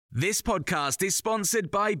This podcast is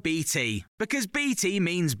sponsored by BT, because BT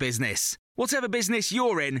means business. Whatever business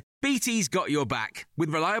you're in, BT's got your back, with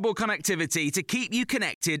reliable connectivity to keep you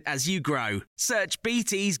connected as you grow. Search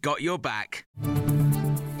BT's got your back.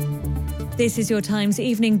 This is your Times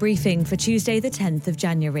evening briefing for Tuesday the 10th of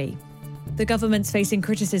January. The government's facing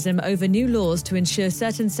criticism over new laws to ensure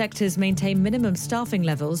certain sectors maintain minimum staffing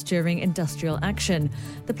levels during industrial action.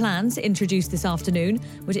 The plans, introduced this afternoon,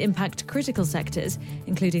 would impact critical sectors,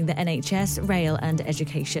 including the NHS, rail and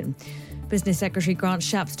education. Business Secretary Grant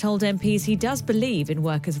Shapps told MPs he does believe in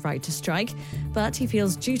workers' right to strike, but he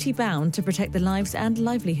feels duty-bound to protect the lives and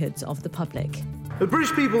livelihoods of the public. The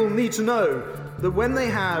British people need to know that when they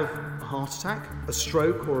have a heart attack, a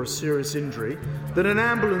stroke or a serious injury, that an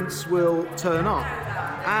ambulance will turn up,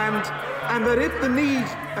 and that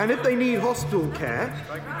if they need hospital care,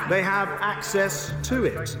 they have access to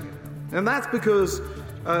it. And that's because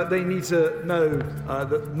they need to know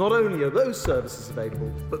that not only are those services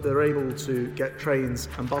available, but they're able to get trains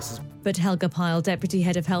and buses. But Helga Pyle, Deputy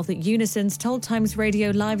Head of Health at Unisons, told Times Radio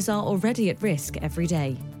lives are already at risk every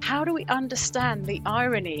day. How do we understand the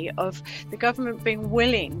irony of the government being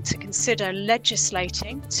willing to consider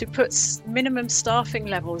legislating to put minimum staffing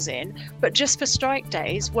levels in, but just for strike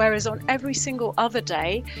days, whereas on every single other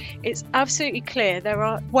day, it's absolutely clear there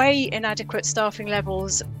are way inadequate staffing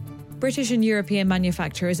levels. British and European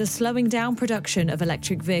manufacturers are slowing down production of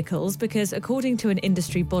electric vehicles because, according to an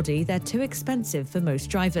industry body, they're too expensive for most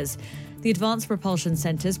drivers. The Advanced Propulsion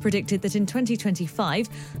Centres predicted that in 2025,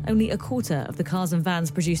 only a quarter of the cars and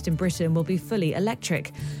vans produced in Britain will be fully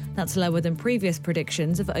electric. That's lower than previous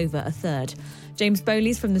predictions of over a third. James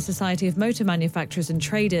Bowley's from the Society of Motor Manufacturers and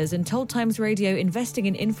Traders and told Times Radio investing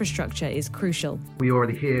in infrastructure is crucial. We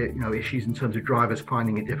already hear issues in terms of drivers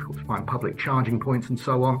finding it difficult to find public charging points and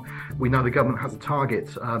so on. We know the government has a target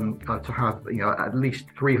to have at least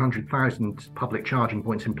 300,000 public charging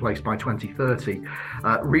points in place by 2030.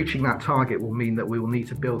 Reaching that target will mean that we will need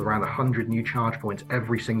to build around 100 new charge points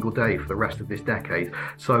every single day for the rest of this decade.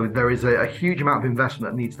 So there is a huge amount of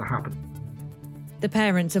investment that needs to happen. The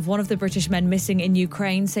parents of one of the British men missing in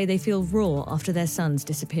Ukraine say they feel raw after their son's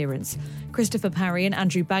disappearance. Christopher Parry and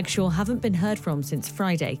Andrew Bagshaw haven't been heard from since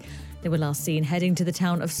Friday. They were last seen heading to the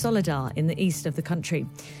town of Soledar in the east of the country.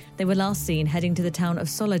 in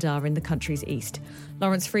the country's east.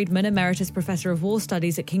 Lawrence Freedman, Emeritus Professor of War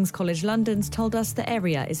Studies at King's College London, told us the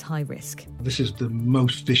area is high risk. This is the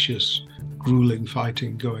most vicious, gruelling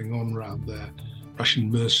fighting going on around there.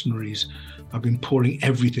 Russian mercenaries have been pouring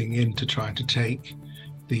everything in to try to take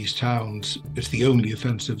these towns. It's the only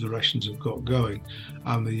offensive the Russians have got going,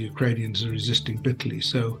 and the Ukrainians are resisting bitterly.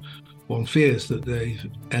 So one fears that they've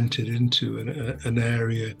entered into an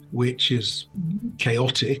area which is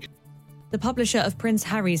chaotic. The publisher of Prince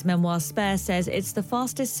Harry's memoir Spare says it's the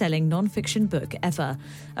fastest-selling non-fiction book ever.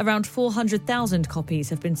 Around 400,000 copies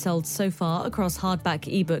have been sold so far across hardback,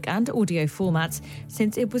 ebook and audio formats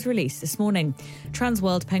since it was released this morning.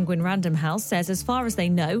 Transworld Penguin Random House says as far as they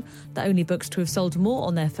know, the only books to have sold more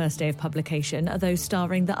on their first day of publication are those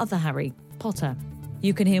starring the other Harry, Potter.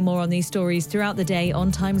 You can hear more on these stories throughout the day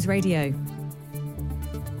on Times Radio.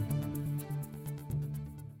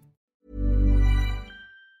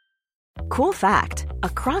 Cool fact, a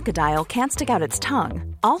crocodile can't stick out its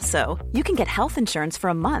tongue. Also, you can get health insurance for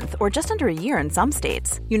a month or just under a year in some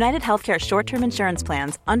states. United Healthcare short-term insurance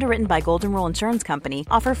plans, underwritten by Golden Rule Insurance Company,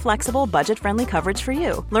 offer flexible, budget-friendly coverage for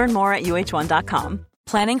you. Learn more at uh1.com.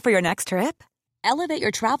 Planning for your next trip? Elevate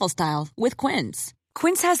your travel style with Quince.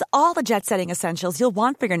 Quince has all the jet-setting essentials you'll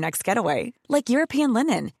want for your next getaway, like European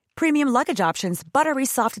linen, premium luggage options, buttery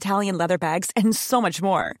soft Italian leather bags, and so much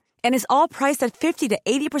more. And is all priced at 50 to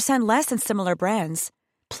 80% less than similar brands.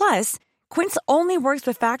 Plus, Quince only works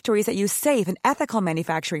with factories that use safe and ethical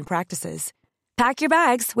manufacturing practices. Pack your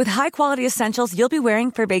bags with high-quality essentials you'll be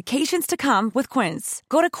wearing for vacations to come with Quince.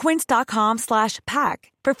 Go to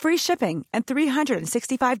quince.com/pack for free shipping and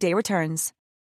 365-day returns.